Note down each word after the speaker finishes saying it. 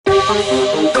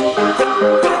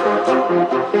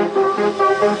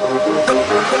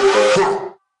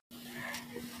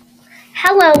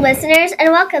Hello, listeners,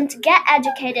 and welcome to Get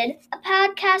Educated, a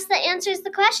podcast that answers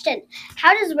the question,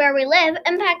 how does where we live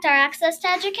impact our access to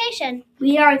education?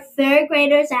 We are third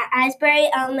graders at Asbury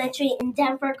Elementary in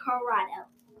Denver, Colorado.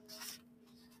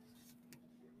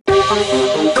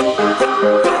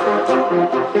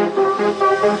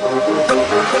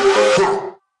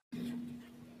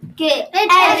 Get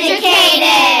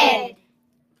educated!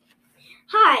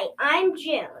 Hi, I'm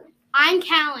June. I'm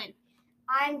Callan.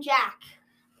 I'm Jack.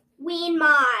 Ween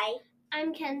Mai.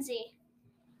 I'm Kenzie.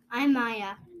 I'm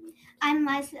Maya. I'm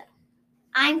Liza.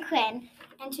 I'm Quinn.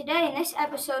 And today, in this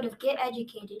episode of Get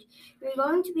Educated, we're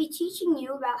going to be teaching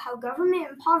you about how government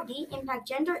and poverty impact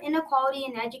gender inequality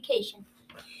in education.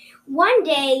 One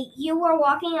day, you were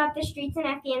walking up the streets in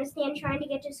Afghanistan trying to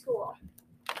get to school.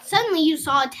 Suddenly you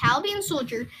saw a Taliban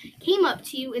soldier came up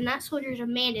to you, and that soldier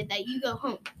demanded that you go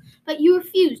home. But you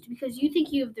refused because you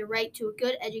think you have the right to a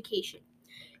good education.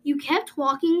 You kept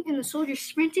walking, and the soldier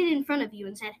sprinted in front of you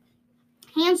and said,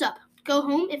 "Hands up, go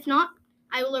home. If not,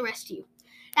 I will arrest you."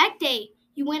 That day,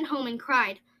 you went home and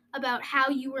cried about how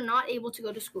you were not able to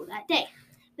go to school that day.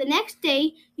 The next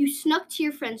day, you snuck to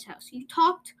your friend's house. You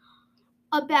talked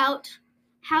about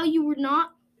how you were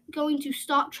not going to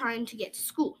stop trying to get to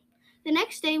school. The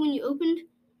next day, when you opened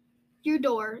your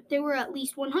door, there were at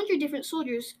least 100 different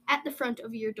soldiers at the front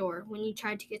of your door when you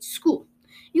tried to get to school.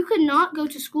 You could not go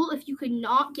to school if you could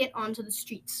not get onto the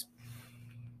streets.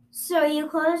 So you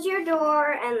closed your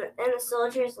door and the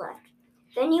soldiers left.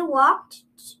 Then you walked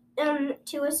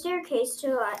to a staircase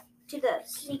to the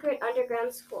secret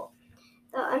underground school.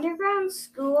 The underground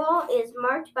school is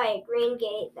marked by a green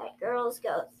gate that girls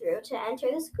go through to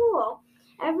enter the school.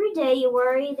 Every day you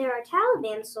worry there are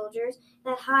Taliban soldiers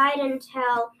that hide and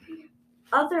tell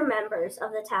other members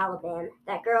of the Taliban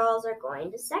that girls are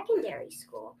going to secondary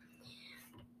school.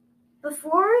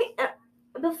 Before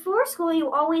school, you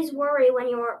always worry when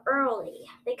you are early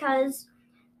because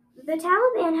the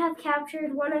Taliban have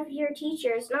captured one of your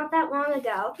teachers not that long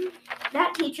ago.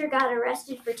 That teacher got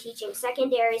arrested for teaching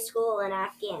secondary school in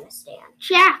Afghanistan.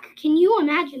 Jack, can you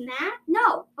imagine that?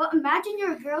 No, but imagine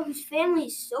you're a girl whose family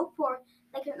is so poor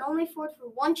they can only afford for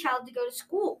one child to go to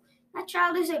school. That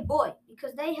child is a boy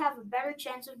because they have a better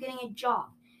chance of getting a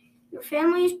job. Your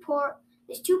family is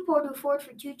too poor to afford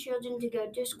for two children to go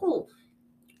to school.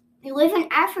 You live in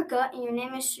Africa and your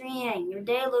name is Sriang. Your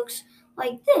day looks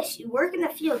like this. You work in the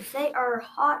fields. They are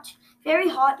hot, very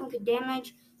hot, and could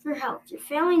damage your health. Your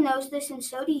family knows this and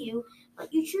so do you,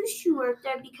 but you choose to work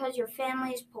there because your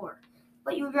family is poor.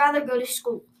 But you would rather go to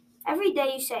school. Every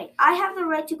day you say, "I have the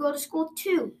right to go to school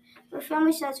too." Your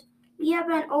family says, "We have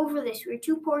been over this. We're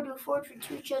too poor to afford for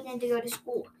two children to go to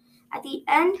school." At the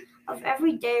end of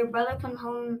every day, your brother comes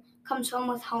home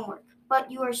with homework. But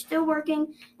you are still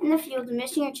working in the field and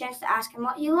missing your chance to ask him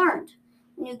what he learned.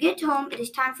 When you get home, it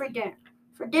is time for dinner.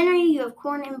 For dinner, you have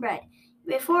corn and bread.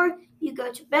 Before you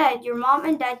go to bed, your mom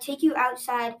and dad take you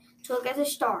outside to look at the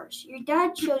stars. Your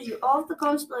dad shows you all of the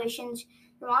constellations.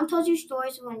 Your mom tells you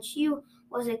stories when she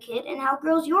was a kid and how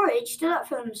girls your age stood up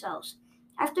for themselves.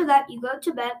 After that, you go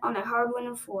to bed on a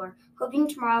hard-wooden floor, hoping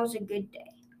tomorrow is a good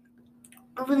day.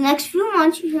 Over the next few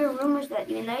months, you hear rumors that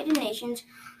the United Nations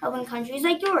helping countries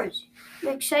like yours.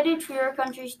 You're excited for your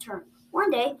country's turn.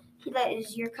 One day,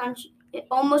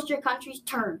 almost your country's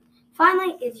turn.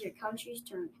 Finally, it's your country's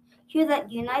turn. Hear that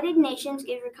the United Nations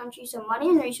gave your country some money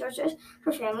and resources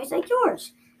for families like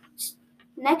yours.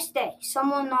 Next day,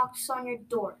 someone knocks on your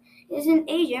door. It is an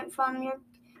agent from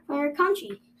your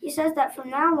country. He says that from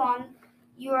now on,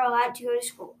 you are allowed to go to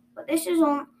school. But this is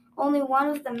only one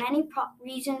of the many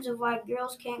reasons of why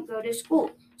girls can't go to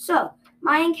school. So,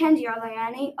 Maya and Kenzie, are there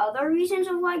any other reasons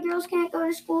of why girls can't go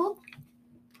to school?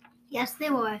 Yes,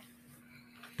 there were.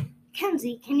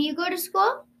 Kenzie, can you go to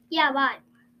school? Yeah, why?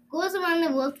 Girls around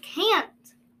the world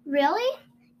can't. Really?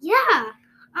 Yeah.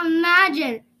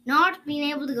 Imagine not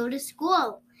being able to go to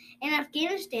school. In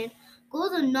Afghanistan,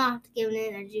 girls are not given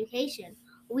an education.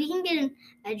 We can get an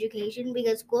education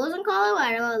because schools in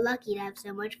Colorado are lucky to have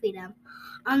so much freedom.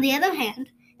 On the other hand,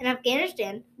 in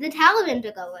Afghanistan, the Taliban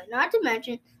took over, not to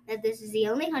mention that this is the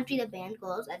only country that banned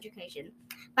girls' education.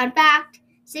 Fun fact,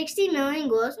 60 million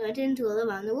girls went in school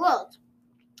around the world.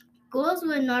 Girls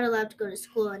were not allowed to go to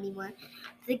school anymore.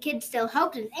 The kids still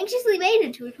hoped and anxiously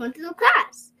waited to return to their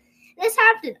class. This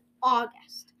happened in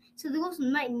August, so the girls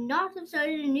might not have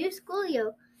started a new school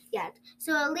year yet.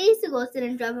 So at least the girls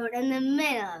didn't drop out in the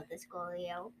middle of the school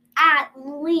year. At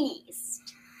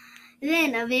least.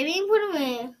 Then a very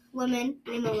important woman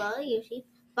named Malala Yousafzai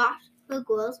fought for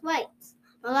girls' rights.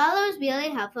 Malala was really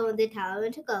helpful when the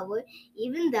Taliban took over,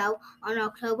 even though on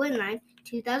October 9,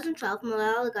 2012,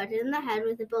 Malala got hit in the head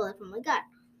with a bullet from a gun,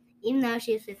 even though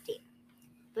she was 15.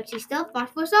 But she still fought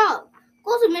for asylum.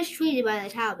 Girls were mistreated by the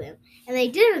Taliban, and they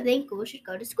didn't think girls should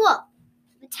go to school.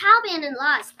 The Taliban and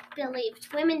laws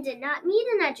believed women did not need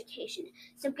an education,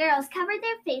 so girls covered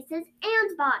their faces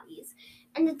and bodies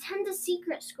and attended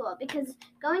secret school because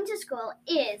going to school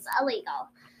is illegal.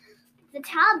 The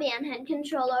Taliban had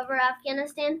control over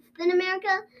Afghanistan, then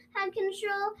America had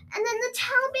control, and then the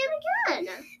Taliban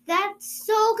again. That's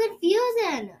so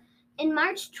confusing. In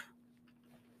March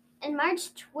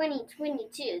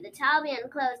 2022, the Taliban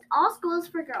closed all schools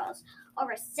for girls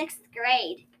over 6th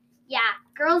grade. Yeah,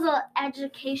 girls'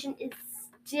 education is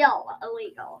still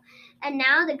illegal. And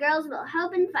now the girls will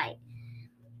hope and fight.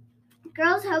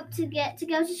 Girls hope to get to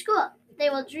go to school. They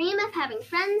will dream of having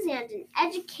friends and an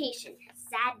education.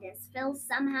 Sadness fills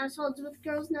some households with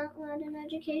girls not allowed an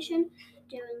education,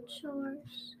 doing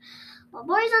chores, while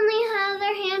boys on the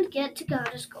other hand get to go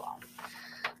to school.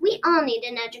 We all need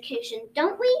an education,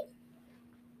 don't we?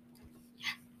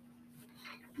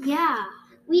 Yeah.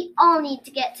 We all need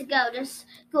to go to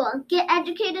school, get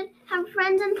educated, have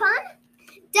friends and fun?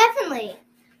 Definitely.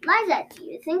 Liza, do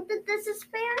you think that this is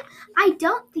fair? I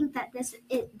don't think that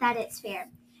it's fair.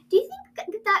 Do you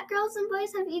think that girls and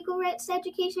boys have equal rights to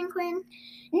education, Quinn?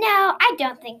 No, I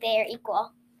don't think they are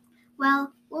equal.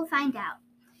 Well, we'll find out.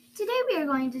 Today we are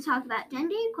going to talk about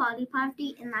gender equality,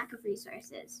 poverty, and lack of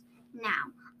resources.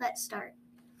 Now, let's start.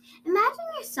 Imagine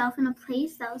yourself in a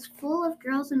place that was full of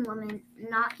girls and women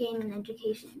not getting an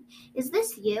education. Is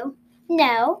this you?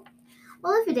 No.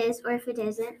 Well, if it is, or if it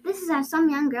isn't, this is how some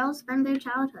young girls spend their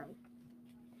childhood.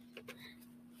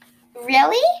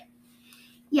 Really?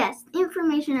 Yes, the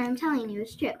information I'm telling you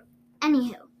is true.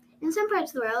 Anywho, in some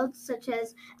parts of the world, such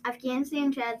as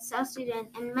Afghanistan, Chad, South Sudan,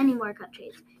 and many more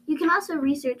countries, you can also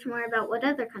research more about what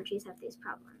other countries have these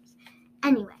problems.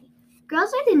 Anyway,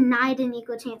 girls are denied an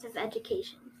equal chance of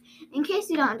education. In case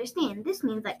you don't understand, this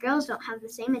means that girls don't have the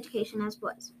same education as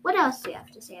boys. What else do you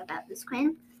have to say about this,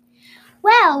 Quinn?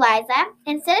 Well, Liza,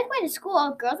 instead of going to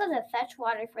school, girls have to fetch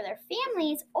water for their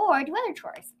families or do other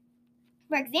chores.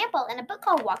 For example, in a book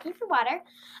called Walking for Water,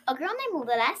 a girl named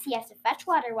Leslie has to fetch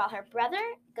water while her brother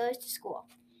goes to school.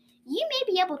 You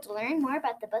may be able to learn more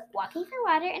about the book Walking for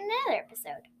Water in another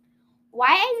episode.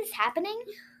 Why is this happening?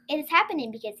 It is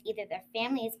happening because either their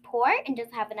family is poor and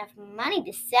doesn't have enough money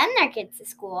to send their kids to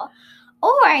school,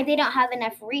 or they don't have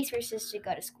enough resources to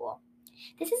go to school.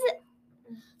 This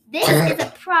is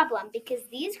a problem because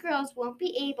these girls won't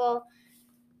be able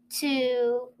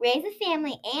to raise a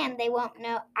family and they won't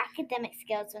know academic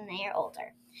skills when they are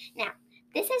older. Now,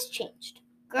 this has changed.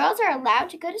 Girls are allowed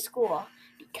to go to school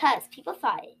because people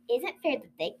thought it isn't fair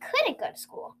that they couldn't go to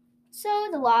school. So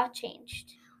the law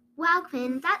changed. Wow,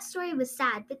 Quinn, that story was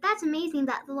sad, but that's amazing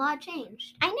that the law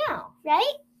changed. I know,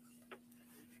 right?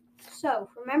 So,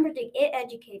 remember to get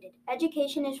educated.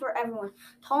 Education is for everyone.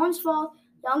 Tall and small,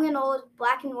 young and old,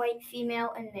 black and white,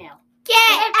 female and male.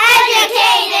 Get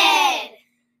educated!